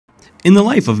In the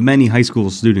life of many high school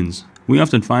students, we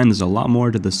often find there's a lot more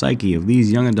to the psyche of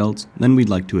these young adults than we'd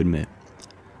like to admit.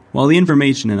 While the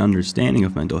information and understanding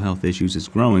of mental health issues is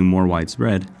growing more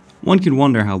widespread, one can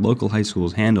wonder how local high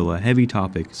schools handle a heavy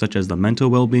topic such as the mental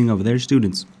well-being of their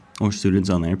students or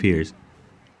students on their peers.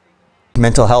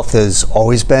 Mental health has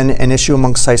always been an issue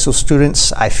amongst high school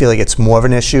students. I feel like it's more of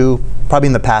an issue probably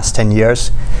in the past 10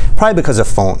 years, probably because of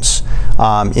phones.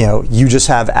 You just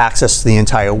have access to the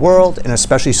entire world, and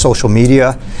especially social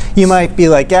media. You might be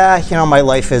like, my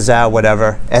life is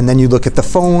whatever, and then you look at the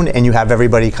phone and you have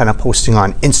everybody kind of posting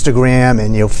on Instagram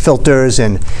and filters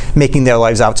and making their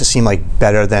lives out to seem like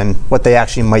better than what they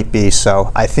actually might be.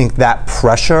 So I think that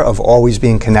pressure of always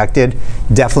being connected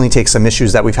definitely takes some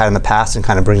issues that we've had in the past and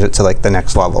kind of brings it to like the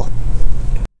next level.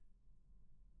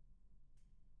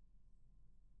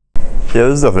 Yeah,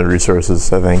 there's definitely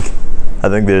resources, I think. I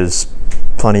think there's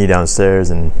plenty downstairs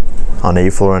and on the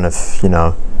 8th floor, and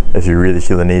if you really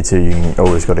feel the need to, you can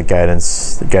always go to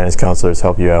guidance. The guidance counselors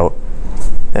help you out,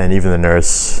 and even the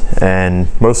nurse. And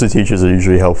most of the teachers are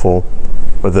usually helpful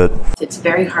with it. It's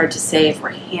very hard to say if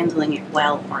we're handling it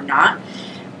well or not.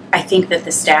 I think that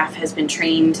the staff has been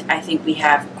trained. I think we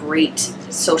have great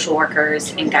social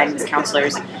workers and guidance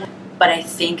counselors. But I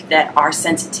think that our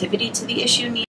sensitivity to the issue needs